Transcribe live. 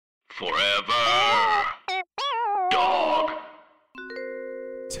Forever. Dog.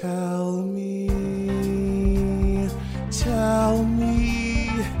 Tell me, tell me,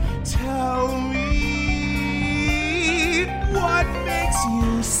 tell me, what makes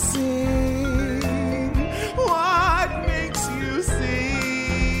you sing? What makes you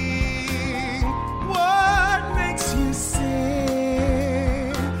sing? What makes you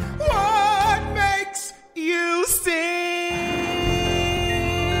sing? What makes you sing?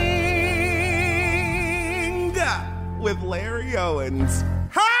 With Larry Owens.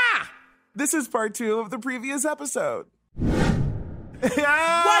 Ha! This is part 2 of the previous episode. What an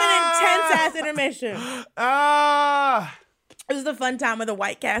intense-ass intermission. It was a fun time where the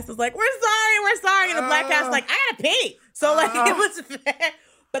white cast was like, we're sorry. And the black cast was like, I gotta pee. So, like, it was fair.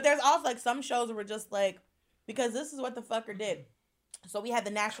 But there's also, like, some shows that were just like, because this is what the fucker did. So we had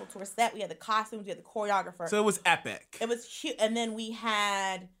the national tour set, we had the costumes, we had the choreographer. So it was epic. It was huge. And then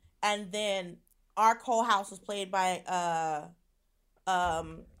our Cole House was played by a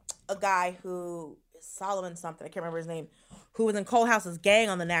guy who is Solomon something, I can't remember his name, who was in Cole House's gang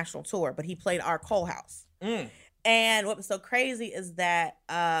on the national tour, but he played our Cole House. And what was so crazy is that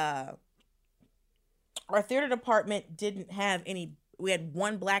our theater department didn't have we had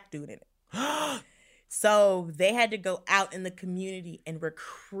one black dude in it. So they had to go out in the community and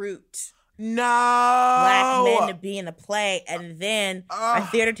recruit black men to be in the play. And then our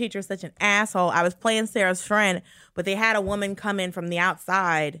theater teacher was such an asshole. I was playing Sarah's friend, but they had a woman come in from the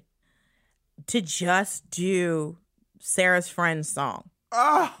outside to just do Sarah's friend's song.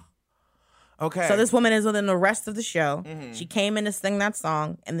 Okay. So this woman is within the rest of the show. Mm-hmm. She came in to sing that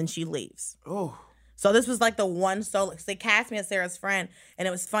song, and then she leaves. Oh. So this was like the one solo. So they cast me as Sarah's friend, and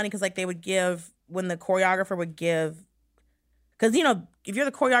it was funny because like they would give, when the choreographer would give, because, you know, if you're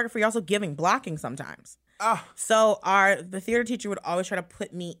the choreographer, you're also giving blocking sometimes. So the theater teacher would always try to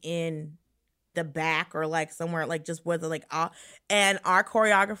put me in the back or like somewhere like just whether like and our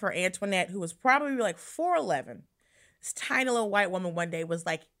choreographer Antoinette, who was probably like 4'11", this tiny little white woman one day was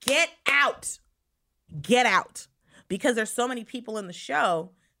like, get out, because there's so many people in the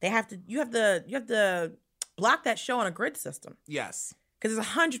show. You have to block that show on a grid system. Yes. Because there's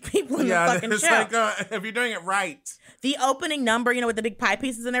 100 people in the fucking show. Like, if you're doing it right. The opening number, with the big pie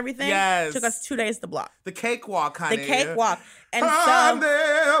pieces and everything, took us 2 days to block. The cakewalk, honey. The cakewalk. And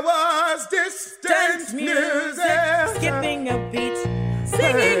there was distant music. Skipping a beat,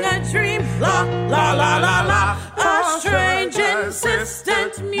 singing a dream, la, la, la, la, la. A strange,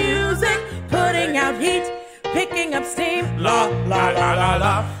 insistent music, putting out heat, picking up steam, la, la, la, la,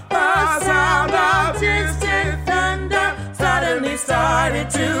 la. The sound of distant thunder suddenly started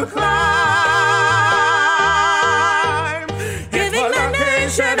to climb, giving the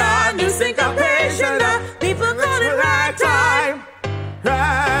nation a new syncopation. The people call it ragtime.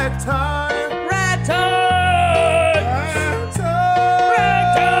 Ragtime.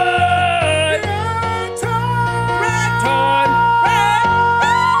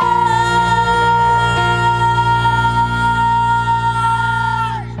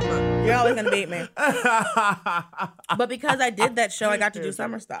 Beat me. But because I did that show, I got to do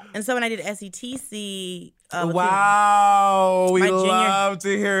summer stock. And so when I did SETC, we love to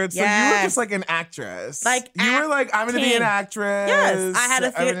hear it. So you were just like an actress. Like you were like, I'm going to be an actress. Yes, I had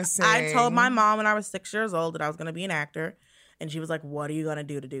a theater. I told my mom when I was 6 years old that I was going to be an actor, and she was like, "What are you going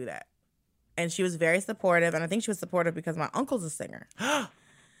to do that?" And she was very supportive, and I think she was supportive because my uncle's a singer.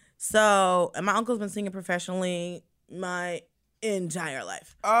 So, and my uncle's been singing professionally my entire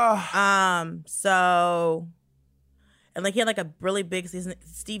life. So, and like he had like a really big season,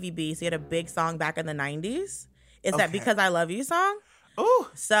 Stevie B. So he had a big song back in the 90s. It's that Because I Love You song. Ooh.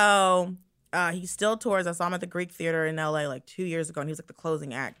 So he still tours. I saw him at the Greek Theater in LA like 2 years ago, and he was like the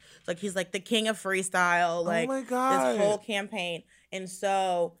closing act. Like he's like the king of freestyle. Like, oh my God. This whole campaign. And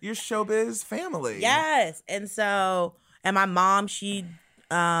so your showbiz family. Yes. And so, and my mom, she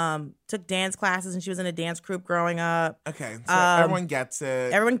took dance classes, and she was in a dance troupe growing up. Okay, so everyone gets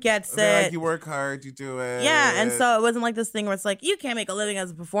it. Everyone gets They're it. Like, you work hard, you do it. Yeah, and so it wasn't like this thing where it's like, you can't make a living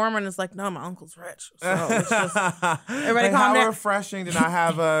as a performer, and it's like, no, my uncle's rich. So it's just, everybody like calm down. How refreshing to not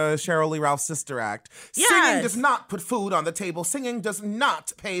have a Cheryl Lee Ralph Sister Act. Yes. Singing does not put food on the table. Singing does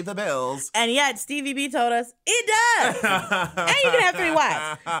not pay the bills. And yet, Stevie B told us, it does. And you can have 3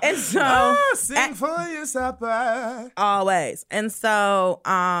 wives. And so... sing for your supper. Always. And so...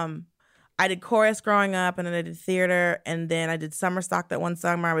 I did chorus growing up, and then I did theater, and then I did summer stock that one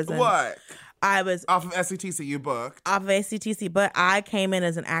summer I was in. What? I was... Off of SCTC, you booked? Off of SCTC, but I came in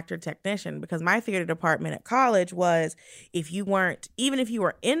as an actor technician because my theater department at college was, even if you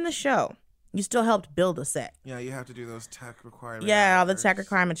were in the show, You still helped build a set. Yeah, you have to do those tech requirements. Yeah, all the tech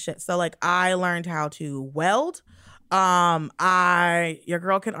requirement shit. So like I learned how to weld. Your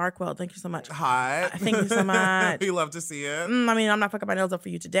girl can arc weld. Thank you so much. Hot. Thank you so much. We love to see it. I mean, I'm not fucking my nails up for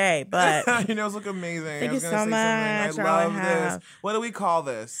you today, but your nails look amazing. Thank you so much. I love this. What do we call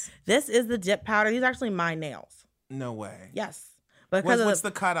this? This is the dip powder. These are actually my nails. No way. Yes. What's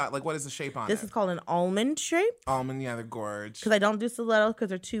the cutout? Like, what is the shape on it? This is called an almond shape. Almond, yeah, they're gorge. Because I don't do stilettos because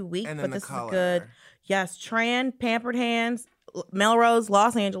they're too weak. And then but this color. is good. Yes, Tran, Pampered Hands, Melrose,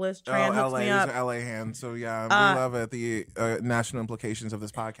 Los Angeles. Tran hooks me up. LA hands. So yeah, we love it. The national implications of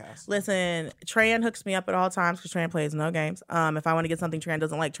this podcast. Listen, Tran hooks me up at all times because Tran plays no games. If I want to get something Tran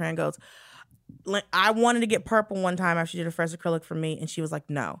doesn't like, Tran goes. I wanted to get purple one time after she did a fresh acrylic for me, and she was like,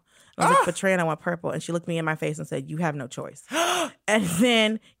 no. I was like, but Tran, I want purple. And she looked me in my face and said, you have no choice. And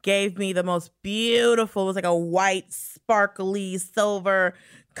then gave me the most beautiful, it was like a white, sparkly, silver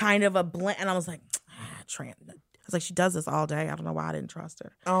kind of a blend. And I was like, Tran. I was like, she does this all day. I don't know why I didn't trust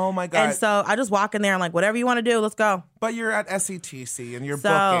her. Oh my God. And so I just walk in there and like, whatever you want to do, let's go. But you're at SCTC and you're so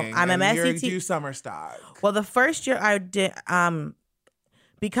booking. I'm at SCTC. You do summer stock. Well, the first year I did,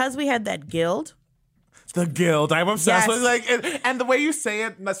 because we had that guild. The guild. I'm obsessed Yes. with like, and the way you say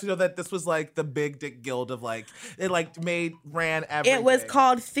it lets you know that this was like the big dick guild of like, it like ran everything. It was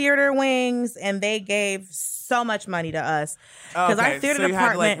called Theater Wings, and they gave so much money to us because our theater so you department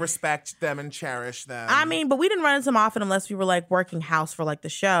had to like respect them and cherish them. I mean, but we didn't run into them often unless we were like working house for like the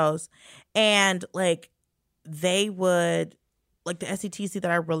shows, and like they would like the SCTC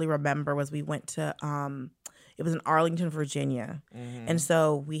that I really remember was we went to it was in Arlington, Virginia. Mm-hmm. And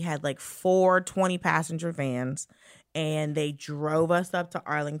so we had like 4 20-passenger vans, and they drove us up to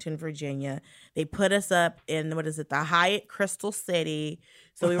Arlington, Virginia. They put us up in, the Hyatt Crystal City.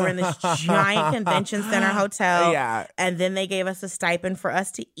 So we were in this giant convention center hotel. Yeah. And then they gave us a stipend for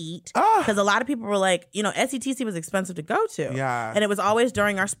us to eat. Because a lot of people were like, SCTC was expensive to go to. Yeah. And it was always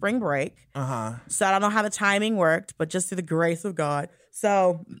during our spring break. Uh-huh. So I don't know how the timing worked, but just through the grace of God.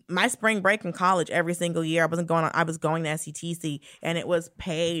 So my spring break in college every single year, I was going to SCTC, and it was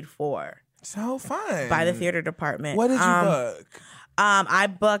paid for. So fun. By the theater department. What did you book? I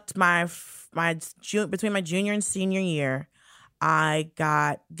booked between my junior and senior year. I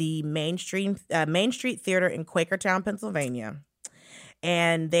got the Main Street Theater in Quakertown, Pennsylvania,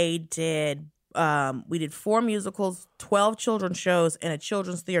 and they did. We did 4 musicals, 12 children's shows, and a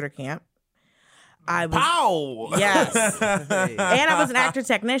children's theater camp. Pow! Yes. And I was an actor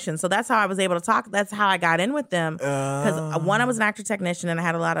technician, so that's how I was able to talk. That's how I got in with them. Because I was an actor technician, and I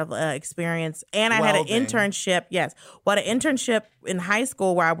had a lot of experience. And I had an internship. Yes. Well, an internship in high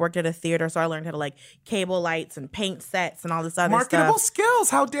school where I worked at a theater, so I learned how to like cable lights and paint sets and all this other Marketable stuff. skills.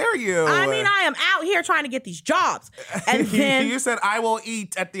 How dare you? I mean, I am out here trying to get these jobs. And then you said I will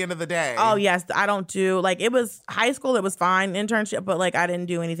eat at the end of the day. Oh yes, I don't do like it was high school. It was fine internship, but like I didn't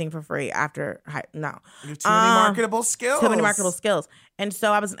do anything for free after high. No, you have too many marketable skills. Too many marketable skills, and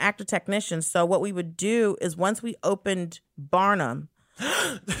so I was an actor technician. So what we would do is once we opened Barnum.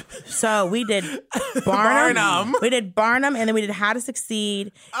 So we did Barnum. We did Barnum, and then we did How to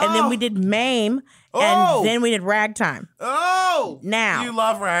Succeed, and then we did MAME, and then we did Ragtime. Oh, now you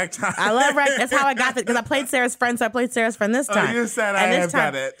love Ragtime. I love Ragtime. That's how I got it because I played Sarah's friend, so I played Sarah's friend this time. Oh, you said I have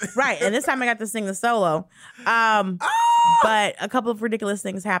done it, right? And this time I got to sing the solo. But a couple of ridiculous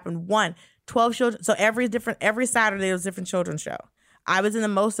things happened. 1, 12 children. So every Saturday there was a different children's show. I was in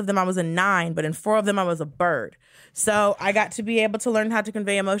most of them. I was in 9, but in 4 of them I was a bird. So I got to be able to learn how to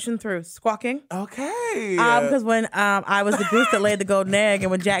convey emotion through squawking. Okay. Because when I was the goose that laid the golden egg, and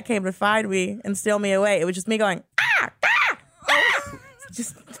when Jack came to find me and steal me away, it was just me going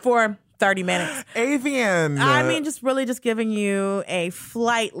just for 30 minutes. Avian. I mean, just giving you a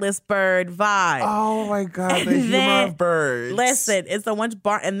flightless bird vibe. Oh my God, the humor of birds. Listen, it's the one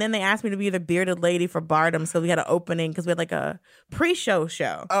and then they asked me to be the bearded lady for Barnum, so we had an opening because we had like a pre-show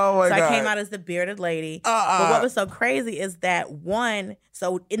show. Oh my God. So I came out as the bearded lady. But what was so crazy is that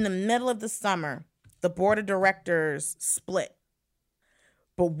so in the middle of the summer, the board of directors split.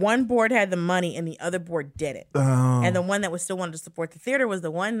 But one board had the money and the other board didn't. Oh. And the one that was still wanted to support the theater was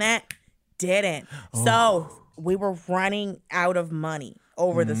the one that didn't. So we were running out of money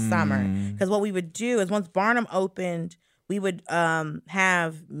over the summer. Because what we would do is once Barnum opened, we would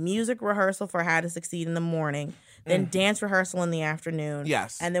have music rehearsal for How to Succeed in the morning, then dance rehearsal in the afternoon.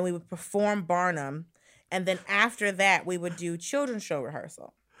 Yes. And then we would perform Barnum. And then after that, we would do children's show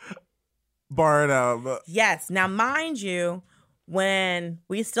rehearsal. Barnum. Yes. Now, mind you, when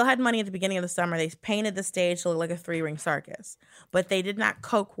we still had money at the beginning of the summer, they painted the stage to look like a 3-ring circus. But they did not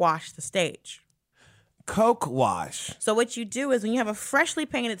coke wash the stage. Coke wash. So what you do is when you have a freshly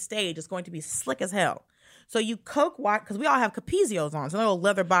painted stage, it's going to be slick as hell. So you Coke wash, because we all have Capezios on, so little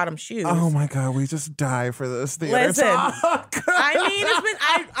leather bottom shoes. Oh my God, we just die for this theater Listen, talk.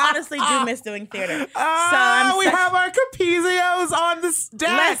 I honestly do miss doing theater. We have our Capezios on the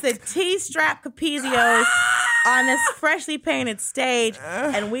deck. Listen, T-strap Capezios on this freshly painted stage,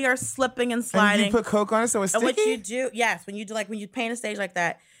 and we are slipping and sliding. And you put Coke on it so it's sticky? And what you do, yes, when you paint a stage like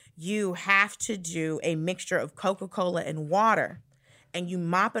that, you have to do a mixture of Coca-Cola and water. And you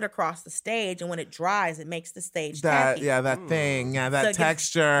mop it across the stage, and when it dries, it makes the stage tacky. Yeah, that thing. Yeah, that So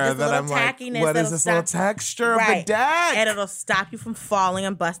texture that I'm like, what is this little texture of the deck? And it'll stop you from falling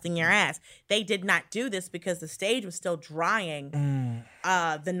and busting your ass. They did not do this because the stage was still drying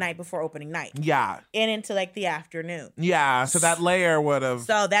the night before opening night. Yeah. And into like the afternoon. Yeah, so that layer would have...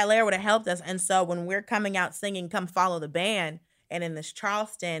 So that layer would have helped us. And so when we're coming out singing Come Follow the Band, and in this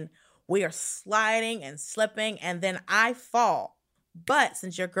Charleston, we are sliding and slipping, and then I fall. But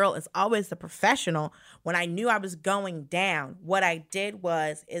since your girl is always the professional, when I knew I was going down, what I did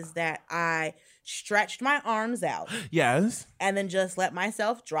is that I stretched my arms out. Yes. And then just let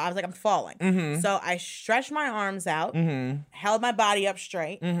myself drop. I was like, I'm falling. Mm-hmm. So I stretched my arms out, held my body up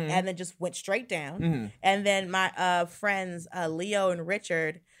straight, and then just went straight down. Mm-hmm. And then my friends, Leo and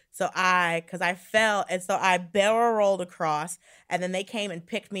Richard, because I fell, and so I barrel rolled across, and then they came and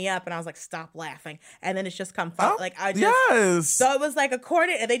picked me up, and I was like, stop laughing. And then it's just come, yes. So it was like a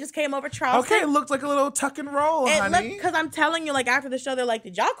coordinate, and they just came over Charleston. Okay, it looked like a little tuck and roll, honey. Because I'm telling you, like, after the show, they're like,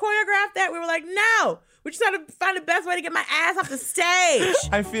 did y'all choreograph that? We were like, no. We just had to find the best way to get my ass off the stage.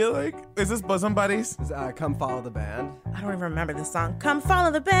 I feel like, is this Bosom Buddies? Come Follow the Band. I don't even remember this song. Come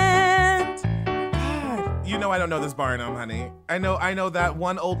Follow the Band. You know I don't know this Barnum, honey. I know that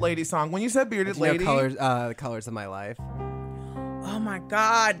one old lady song. When you said Bearded Lady. Colors of My Life. Oh my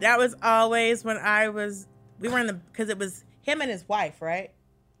God. That was always when we were in because it was him and his wife, right?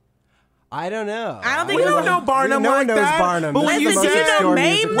 I don't know. I don't think we don't know Barnum like knows that. Barnum. But when you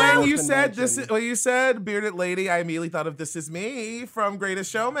Mame, said Bearded Lady, I immediately thought of This Is Me from Greatest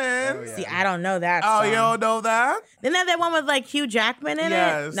Showman. Oh, yeah. See, I don't know that Oh, song. you don't know that? Didn't that one with like Hugh Jackman in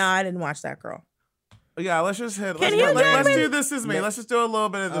Yes. it? No, I didn't watch that girl. Yeah, let's just hit. Let's do This Is Me. Let's just do a little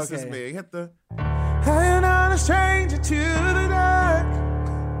bit of This Is Me. Hit the. I am not a stranger to the dark.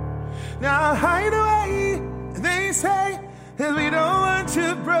 Now hide away, they say, as we don't want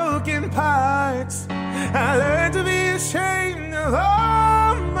to broken parts. I learned to be ashamed of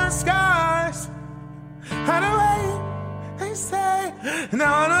all my scars. Hide away, they say, and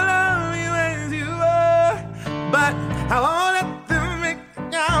I wanna love you as you are, but I won't let them make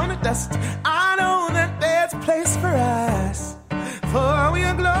down the dust. I know that there's a place for us, for we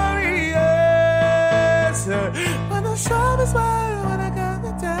are glorious. When the show is wild, when I got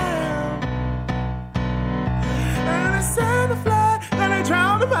it down, and I send the flood, and I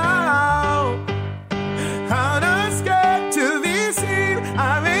drown them out. I'm not scared to be seen.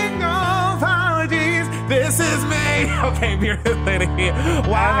 I make no apologies. This is me. Okay, Bearded Lady.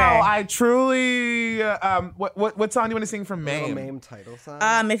 Wow, okay. I truly. What song do you want to sing from Mame? Mame title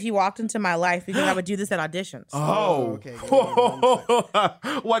song. If You Walked Into My Life, because I would do this at auditions. Oh, okay.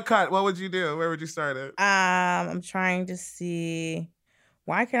 What cut? What would you do? Where would you start it? I'm trying to see.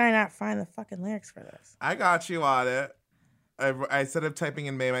 Why can I not find the fucking lyrics for this? I got you on it. I instead of typing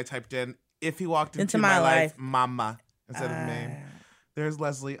in Mame, I typed in If He Walked Into My Life, Mama, instead of Mame. There's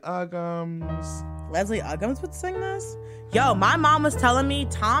Leslie Uggams. Leslie Uggams would sing this? Yo, my mom was telling me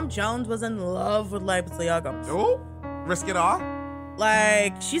Tom Jones was in love with Leslie Uggams. Oh, Risk It All?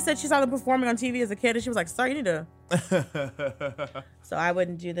 Like, she said she saw them performing on TV as a kid, and she was like, sir, you need to. So I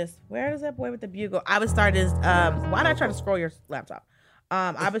wouldn't do this. Where is that boy with the bugle? I would start as, why did I try to scroll your laptop?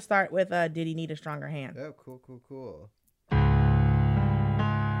 I would start with, Did He Need a Stronger Hand? Oh, cool.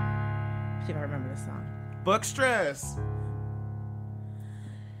 See if I remember this song. Bookstress.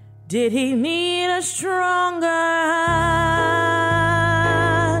 Did he need a stronger hand?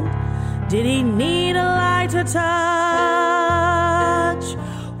 Did he need a lighter touch?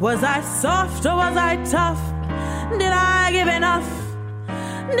 Was I soft or was I tough? Did I give enough?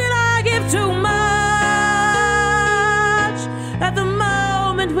 Did I give too much? At the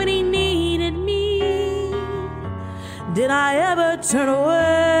moment when he needed me, did I ever turn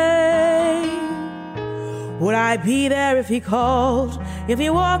away? Would I be there if he called, if he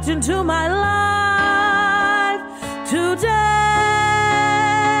walked into my life today?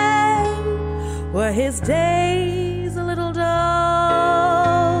 Were his days a little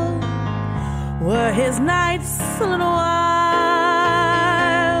dull? Were his nights a little wild?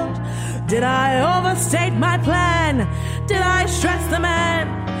 Did I overstate my plan? Did I stress the man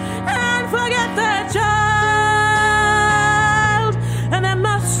and forget the child?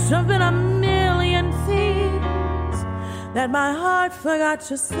 that my heart forgot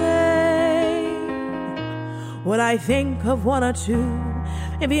to say. Would I think of one or two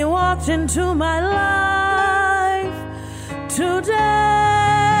if you walked into my life today?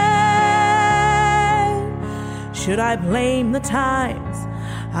 Should I blame the times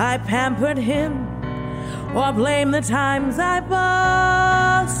I pampered him, or blame the times I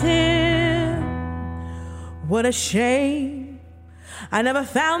bossed him? What a shame I never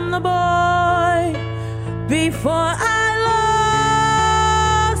found the boy before I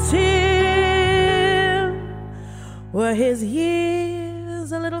lost him. Were his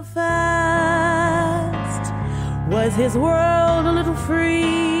years a little fast? Was his world a little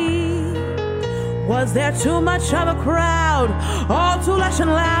free? Was there too much of a crowd, all too lush and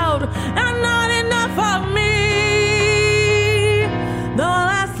loud, and not enough of me? Though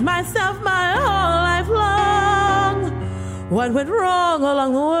I ask myself my whole life long, what went wrong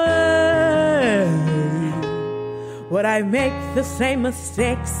along the way? Would I make the same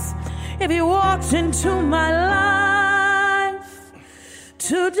mistakes if he walked into my life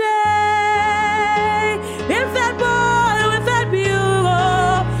today? If that boy with that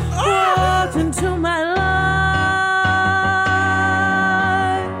bugle walked into my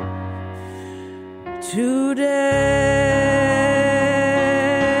life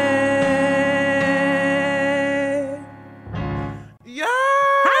today. Yes!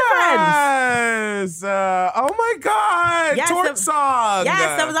 Hi, friends! Oh my God! Yes, Torch song!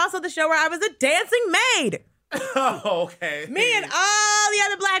 Yes, that was also the show where I was a dancing maid. Oh, okay. Me and all the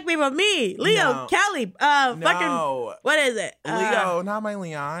other black people. Me, Leo, No. Kelly, fucking, what is it? Leo, not my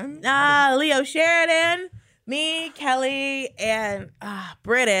Leon. Leo Sheridan, me, Kelly, and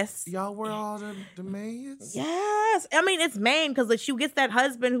Britis. Y'all were all the maids? Yes. I mean, it's Maine because she gets that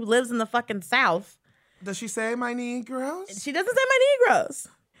husband who lives in the fucking South. Does she say my Negroes? She doesn't say my Negroes.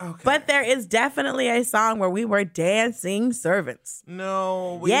 Okay. But there is definitely a song where we were dancing servants.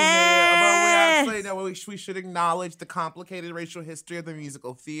 No, we Yes. actually no, we should acknowledge the complicated racial history of the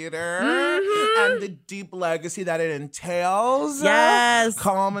musical theater Mhm. and the deep legacy that it entails. Yes.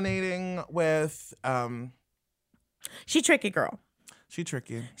 Culminating with She tricky girl. She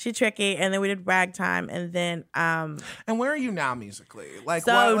tricky. She tricky. And then we did ragtime. And then And where are you now musically? Like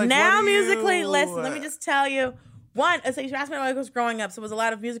so what, now what do musically, you- listen, let me just tell you. One, so you asked me when I was growing up, so it was a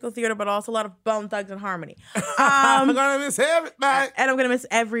lot of musical theater, but also a lot of Bone Thugs and Harmony. I'm gonna miss everybody. And I'm gonna miss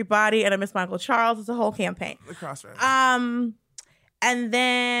everybody, and I miss Michael Charles. It's a whole campaign. The Crossroads. And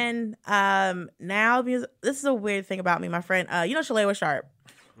then now music. This is a weird thing about me, my friend. You know Shalewa Sharp.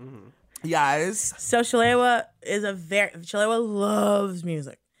 Yes. So Shalewa Shalewa loves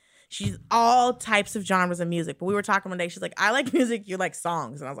music. She's all types of genres of music. But we were talking one day. She's like, I like music. You like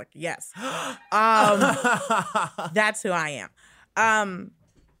songs. And I was like, yes. That's who I am.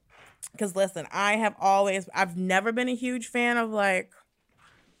 Because listen, I've never been a huge fan of like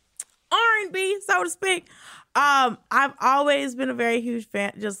R&B, so to speak. I've always been a very huge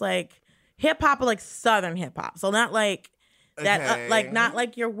fan, just like hip hop, or like Southern hip hop. So not like that, Okay. like not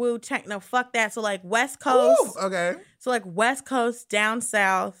like your woo techno. Fuck that. So like West Coast. Ooh, okay. So like West Coast, down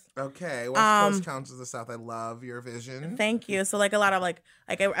south. Okay. West Coast counts as the South. I love your vision. Thank you. So like a lot of like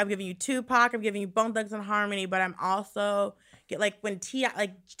I'm giving you Tupac, I'm giving you Bone Thugs and Harmony, but I'm also get like when T.I.,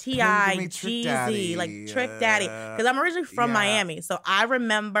 Jeezy, like Trick Daddy, because I'm originally from Miami, so I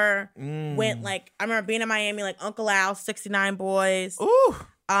remember when I remember being in Miami, like Uncle Al, 69 Boys. Ooh.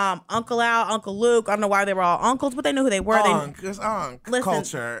 Uncle Al, Uncle Luke. I don't know why they were all uncles, but they knew who they were. It's Unk Listen,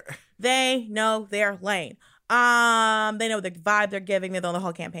 culture. They know their lane. They know the vibe they're giving. They know the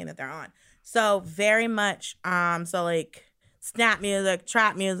whole campaign that they're on. So very much. So like snap music,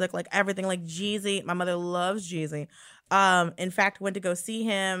 trap music, like everything. Like Jeezy. My mother loves Jeezy. In fact, went to go see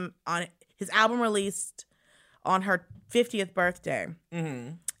him on his album released on her 50th birthday.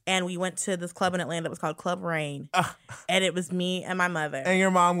 Mm-hmm. And we went to this club in Atlanta that was called Club Rain. And it was me and my mother. And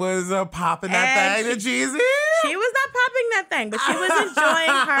your mom was popping that thing to Jeezy? She was not popping that thing, but she was enjoying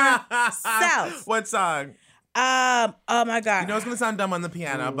herself. What song? Oh my God. You know it's gonna sound dumb on the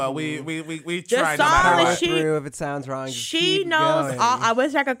piano, but we The try no song matter that what. Through if it sounds wrong. Just She keep knows going. all. I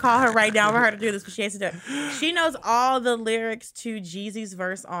wish I could call her right now for her to do this, but she has to do it. She knows all the lyrics to Jeezy's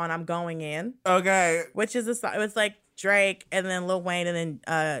verse on "I'm Going In," Okay. which is a song. It was like Drake and then Lil Wayne and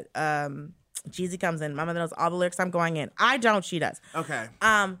then Jeezy comes in. My mother knows all the lyrics. I'm going in. I don't. She does. Okay.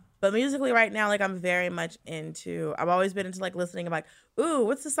 But musically right now, like I'm very much into. I've always been into like listening. I'm like, ooh,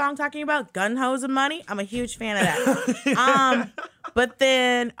 what's the song talking about? Gun, Hoes, and Money. I'm a huge fan of that. But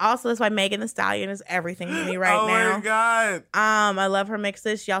then also that's why Megan Thee Stallion is everything to me right now. Oh my God. I love her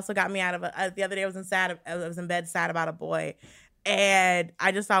mixes. She also got me out of the other day. I was in bed sad about a boy, And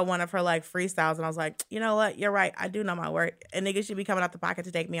I just saw one of her like freestyles, and I was like, you know what? You're right. I do know my work. And niggas should be coming out the pocket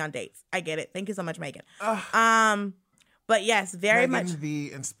to take me on dates. I get it. Thank you so much, Megan. But yes, very Megan much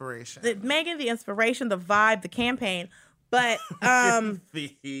the inspiration. Megan the inspiration, the vibe, the campaign. But the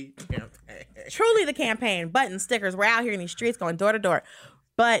campaign. Truly the campaign. Buttons, stickers. We're out here in these streets going door to door.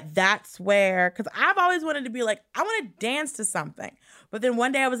 But that's where, because I've always wanted to be like, I want to dance to something. But then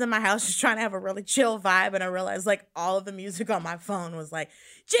one day I was in my house just trying to have a really chill vibe, and I realized like all of the music on my phone was like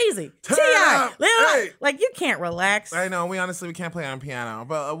Jeezy, T.I., hey. like you can't relax. I know, we can't play on piano,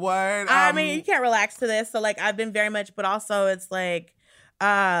 but what? I mean, you can't relax to this. So like I've been very much, but also it's like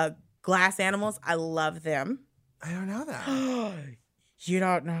Glass Animals. I love them. I don't know that. You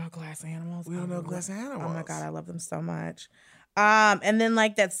don't know Glass Animals? We don't know Glass Animals. Oh my God, I love them so much. And then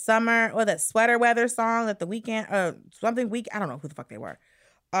like that summer or that sweater weather song that the weekend I don't know who the fuck they were.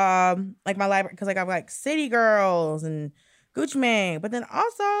 Like my library, because like I've like City Girls and Gucci Mane, but then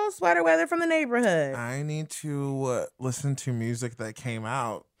also sweater weather from the neighborhood. I need to listen to music that came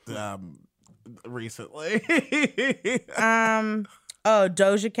out recently.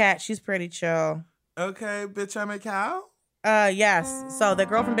 Doja Cat, she's pretty chill. Okay, Bitch I'm a Cow. Yes. So the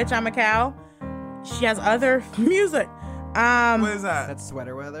girl from Bitch I'm a Cow, she has other music. What is that? That's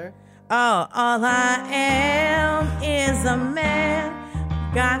sweater weather. Oh, all I am is a man.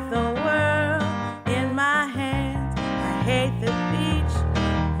 Got the world in my hands. I hate the beach,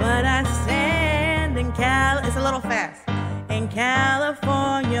 but I stand in It's a little fast. In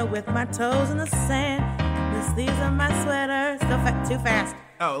California with my toes in the sand. The sleeves of my sweater. Still too fast.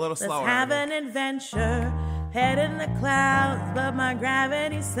 Oh, a little slower. Let's have an adventure. Head in the clouds, but my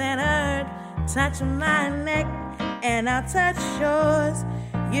gravity centered. Touch my neck, and I'll touch yours.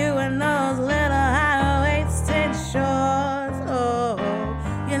 You and those little high-waisted shorts. Oh,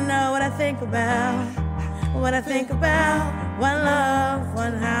 you know what I think about. What I think about. One love,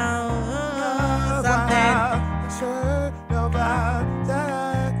 one house. Something.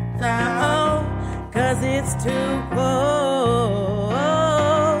 Cause it's too cold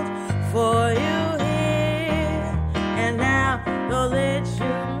for you here. And now they'll let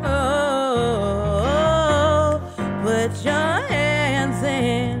you go. Put your hands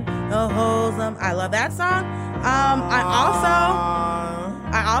in the holes of... I love that song.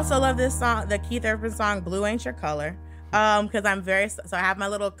 I also love this song, the Keith Urban song "Blue Ain't Your Color," because I'm very... So I have my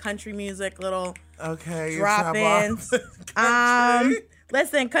little country music, little drop-ins.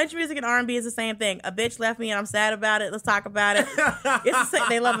 Listen, country music and R&B is the same thing. A bitch left me and I'm sad about it. Let's talk about it. It's the same.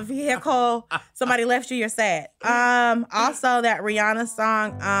 They love a vehicle. Somebody left you, you're sad. Also, that Rihanna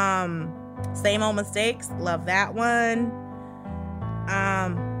song, Same Old Mistakes. Love that one.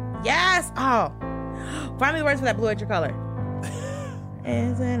 Yes. Oh, find me the words for that "Blue Ain't Your Color."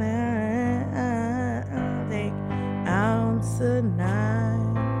 Isn't I think out tonight.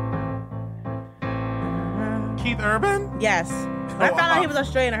 Keith Urban? Yes. When I found out he was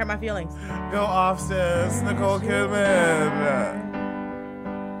Australian, I hurt my feelings. Go off, sis. Nicole Kidman.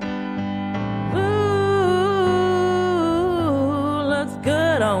 Ooh, looks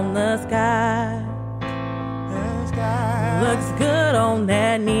good on the sky. Looks good on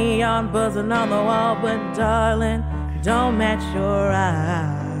that neon buzzing on the wall, but darling, don't match your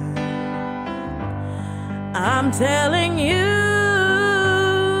eyes. I'm telling you,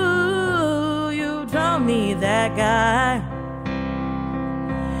 you don't need that guy.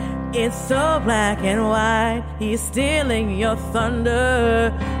 It's so black and white. He's stealing your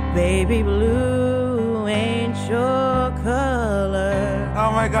thunder. Baby blue ain't your color.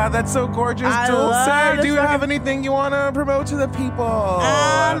 Oh my God, that's so gorgeous, Dulce. Do you have anything you want to promote to the people?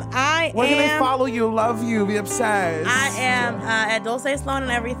 Where can they follow you, love you, be obsessed? I am at Dulce Sloan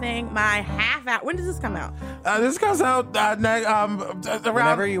and everything. My half hour. When does this come out? This comes out around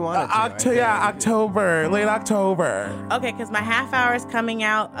whenever you want it to. October, late October. Okay, because my half hour is coming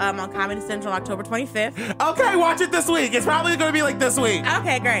out on Comedy Central October 25th. Okay, watch it this week. It's probably going to be like this week.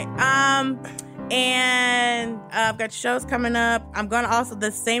 Okay, great. And I've got shows coming up. I'm going to also, the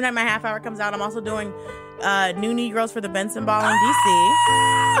same night my half hour comes out, I'm also doing New Negroes for the Benson Ball in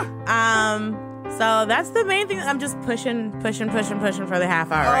DC. So that's the main thing. I'm just pushing for the half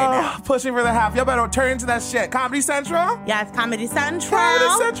hour right now. Pushing for the half. Y'all better turn into that shit. Comedy Central? Yeah, it's Comedy Central. Comedy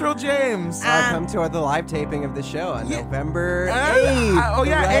Central, James. Come to the live taping of the show on November 8th.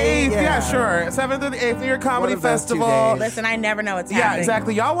 8th. Yeah, sure. 7th or the 8th, New York Comedy Festival. Listen, I never know what's happening. Yeah,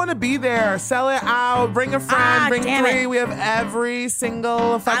 exactly. Y'all want to be there. Sell it out. Bring a friend. Bring 3. We have every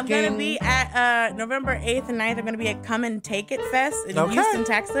single fucking... I'm going to be at November 8th and 9th. I'm going to be at Come and Take It Fest in Houston,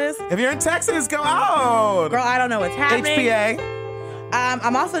 Texas. If you're in Texas, go out. Girl, I don't know what's happening. HPA.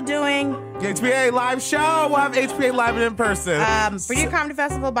 I'm also doing HPA live show. We'll have HPA live and in person. Virginia Comedy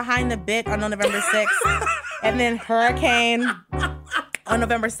Festival Behind the Bic on November 6th. And then Hurricane on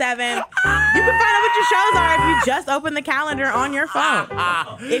November 7th. You can find out what your shows are if you just open the calendar on your phone.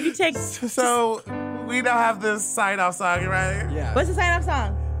 If you take... So, we now have this sign-off song, right? Yeah. What's the sign-off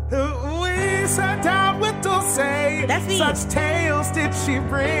song? We sat down with Dulce. That's me. Such tales did she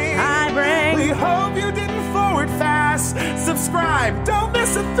bring. I bring. We hope you didn't forward fast. Subscribe. Don't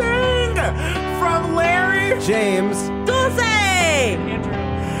miss a thing. From Larry. James. Dulce!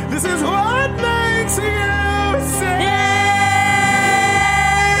 This is what makes you sing.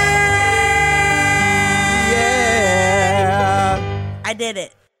 Yeah. I did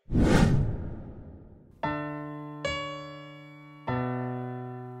it.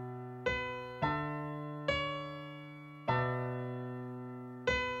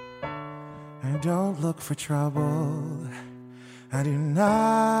 I don't look for trouble. I do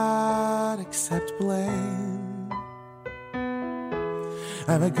not accept blame. I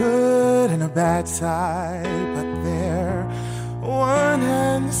have a good and a bad side, but they're one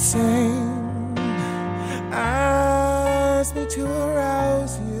and the same. Ask me to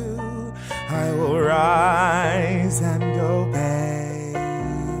arouse you, I will rise and obey.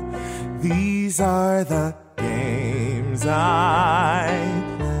 These are the games I play.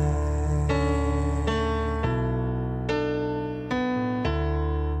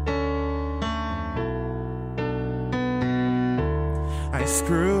 I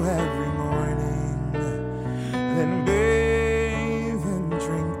screw every morning, then bathe and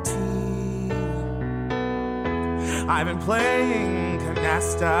drink tea. I've been playing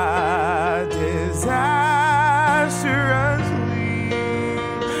canasta disastrously.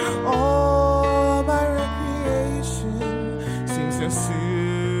 All my recreation seems to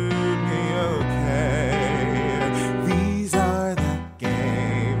suit me okay. These are the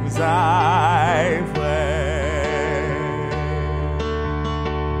games I play.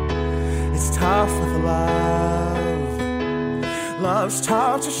 Tough with love, love's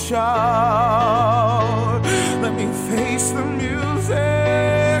tough to show. Let me face the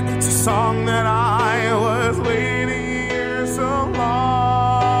music. It's a song that I was waiting to hear so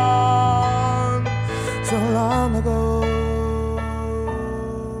long ago.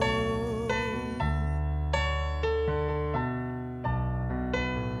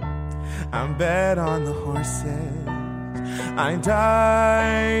 I'm bet on the horses. I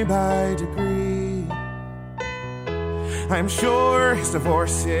die by degree. I'm sure his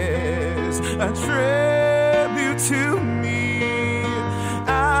divorce is a tribute to me.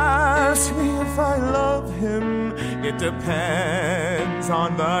 Ask me if I love him. It depends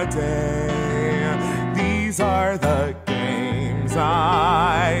on the day. These are the games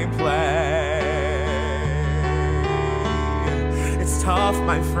I play. It's tough,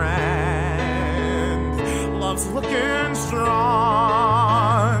 my friend. Love's looking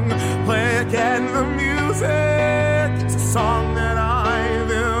strong. Play again the music. It's a song that I've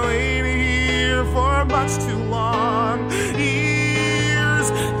been waiting to hear for much too long.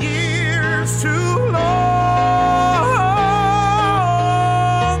 Years too long.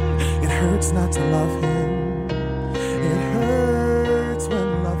 It hurts not to love him. It hurts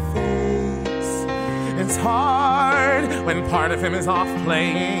when love fades. It's hard when part of him is off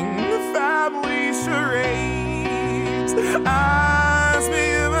playing the family charade. Ask me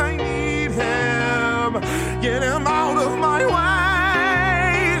if I need him. Get him out of my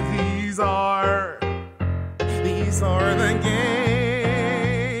way. These are the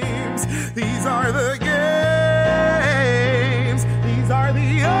games. These are the games. These are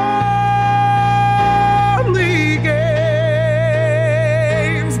the only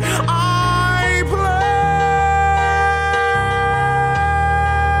games I play.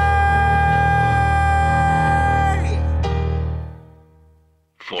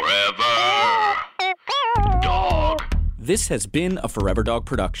 Forever Dog. This has been a Forever Dog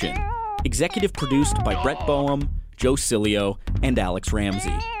production. Executive produced by Brett Boehm, Joe Cilio, and Alex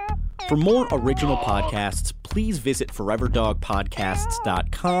Ramsey. For more original podcasts, please visit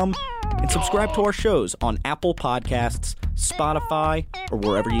foreverdogpodcasts.com and subscribe to our shows on Apple Podcasts, Spotify, or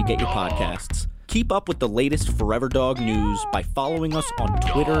wherever you get your podcasts. Keep up with the latest Forever Dog news by following us on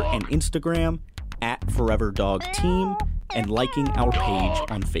Twitter and Instagram @ForeverDogTeam and liking our page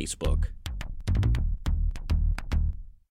on Facebook.